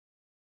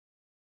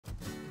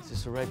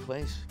this the right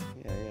place?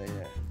 Yeah.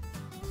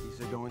 He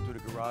said go into the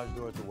garage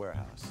door at the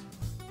warehouse.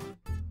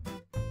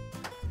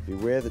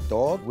 Beware the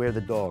dog? Beware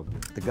the dog,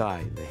 the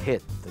guy, the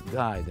hit, the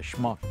guy, the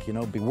schmuck, you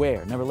know,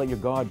 beware. Never let your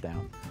guard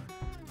down.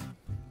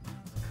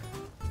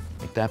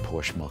 Like that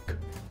poor schmuck.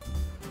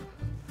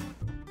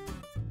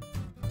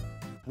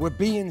 We're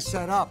being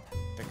set up.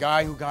 The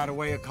guy who got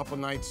away a couple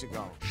nights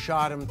ago,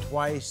 shot him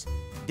twice,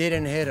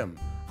 didn't hit him.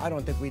 I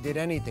don't think we did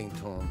anything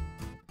to him.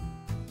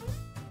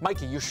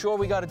 Mikey, you sure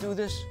we gotta do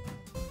this?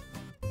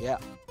 Yeah,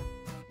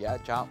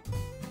 ciao.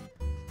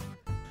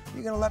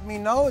 You gonna let me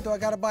know, or do I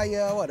gotta buy you,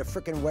 what, a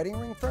frickin' wedding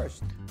ring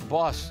first? The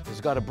boss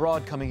has got a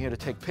broad coming here to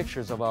take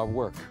pictures of our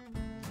work.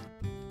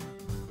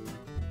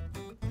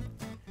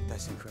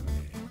 That's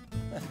incriminating.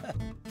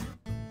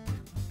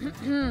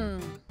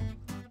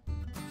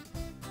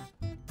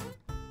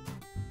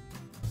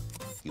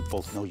 You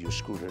both know you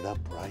screwed it up,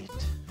 right?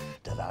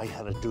 That I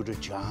had to do the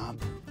job?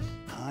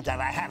 Huh? That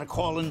I had to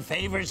call in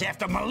favors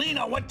after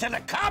Molina went to the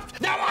cops?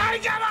 Now I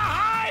gotta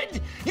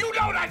hide! You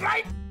know that,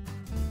 right?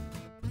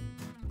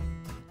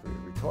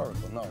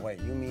 Rhetorical? No, wait,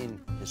 you mean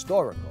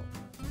historical?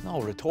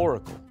 No,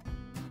 rhetorical,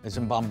 as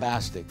in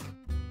bombastic.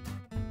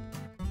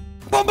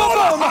 Boom, boom,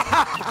 boom!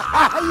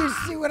 You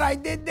see what I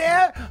did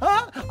there?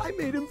 Huh? I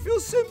made him feel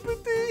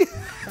sympathy.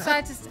 So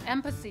it's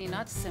empathy,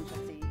 not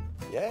sympathy.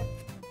 Yeah?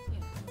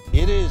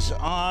 It is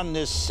on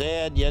this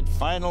sad yet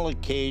final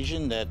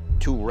occasion that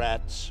 2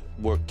 rats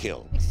were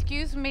killed.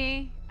 Excuse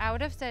me, I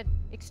would have said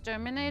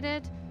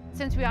exterminated,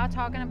 since we are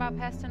talking about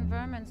pests and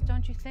vermin,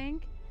 don't you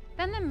think?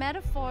 Then the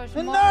metaphor is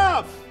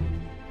Enough!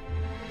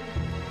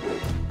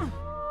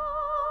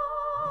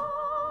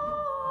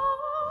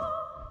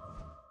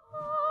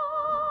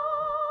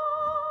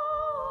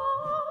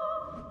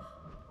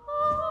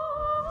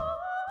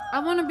 I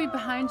want to be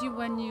behind you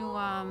when you,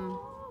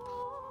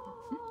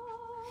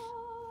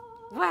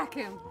 whack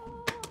him.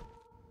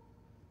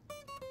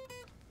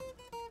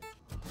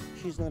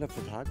 She's not a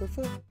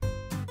photographer?